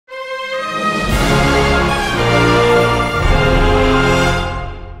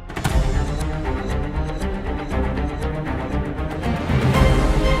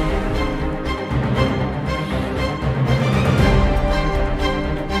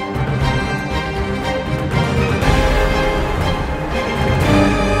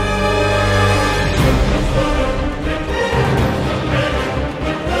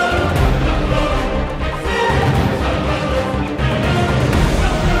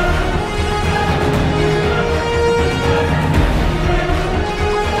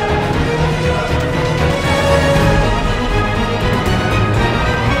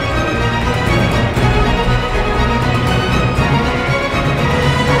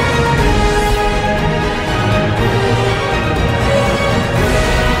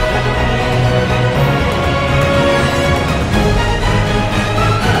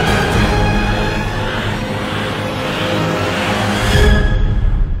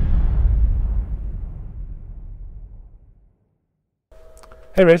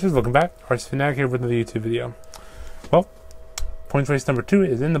Hey racers, welcome back. RC Fanatic here with another YouTube video. Well, points race number 2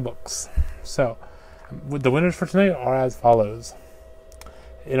 is in the books. So, the winners for tonight are as follows.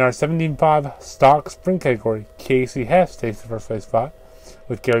 In our 17.5 stock sprint category, Casey Hess takes the first place spot,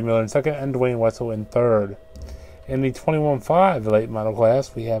 with Gary Miller in second and Dwayne Wetzel in third. In the 21.5 late model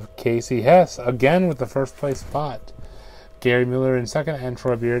class, we have Casey Hess again with the first place spot, Gary Miller in second and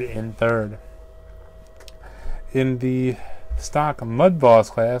Troy Beard in third. In the stock mud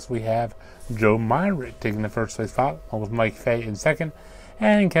balls class, we have Joe Myrick taking the first place spot, along with Mike Fay in second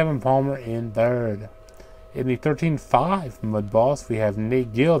and Kevin Palmer in third. In the 13.5 mud balls, we have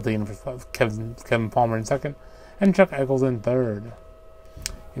Nate Gill taking the first spot, Kevin Palmer in second and Chuck Eccles in third.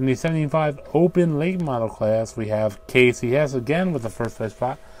 In the 75 open late model class, we have Casey Hess again with the first place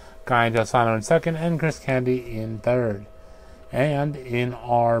spot, Guy Delsano in second and Chris Candy in third. And in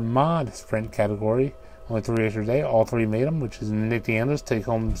our mod sprint category, only 3 racers today, all 3 made them, which is Nick DeAndres take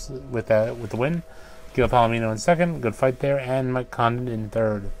home with the win, Gil Palomino in second, good fight there, and Mike Condon in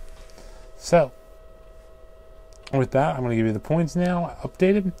third. So, with that, I'm going to give you the points now,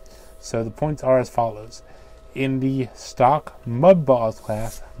 updated. So the points are as follows. In the stock mud balls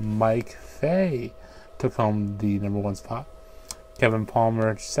class, Mike Fay took home the number 1 spot. Kevin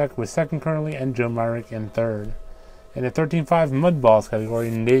Palmer was second currently, and Joe Myrick in third. In the 13.5 mud balls category,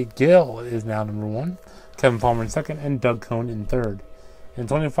 Nate Gill is now number 1. Kevin Palmer in second, and Doug Cohn in third. In the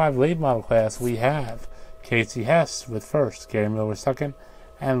 25 late model class, we have Casey Hess with first, Gary Miller with second,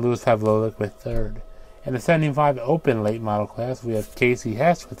 and Louis Pavlovic with third. In the 75 open late model class, we have Casey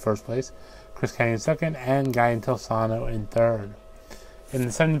Hess with first place, Chris Kenny in second, and Guy Intelsano in third. In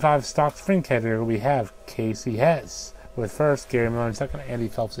the 75 stock sprint category, we have Casey Hess with first, Gary Miller in second, and Andy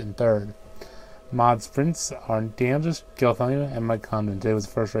Phelps in third. Mod sprints are DeAndres, Gil Palomino, and Mike Condon. Today was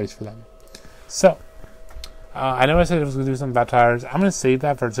the first race for them. So, I know I said I was going to do something about tires. I'm going to save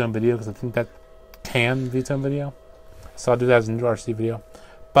that for its own video because I think that can be its own video. So I'll do that as an RC video.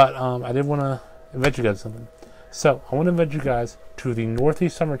 But I did want to invite you guys to something. So I want to invite you guys to the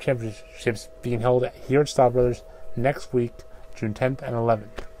Northeast Summer Championships being held here at Style Brothers next week, June 10th and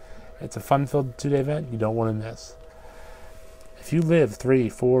 11th. It's a fun-filled 2-day event you don't want to miss. If you live 3,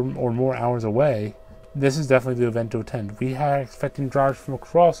 4, or more hours away, this is definitely the event to attend. We are expecting drivers from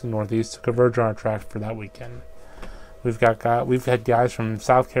across the Northeast to converge on our track for that weekend. We've had guys from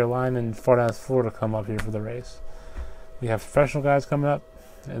South Carolina and far down Florida come up here for the race. We have professional guys coming up,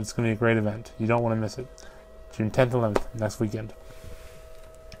 and it's going to be a great event. You don't want to miss it. June 10th and 11th, next weekend.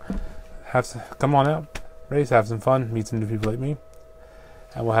 Come on out, race, have some fun, meet some new people like me,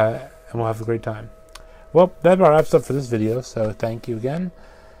 and we'll have a great time. Well, that about wraps up for this video, so thank you again.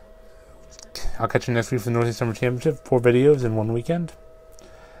 I'll catch you next week for the Northeast Summer Championship. 4 videos in 1 weekend.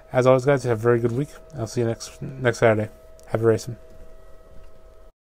 As always, guys, have a very good week. I'll see you next Saturday. Happy racing.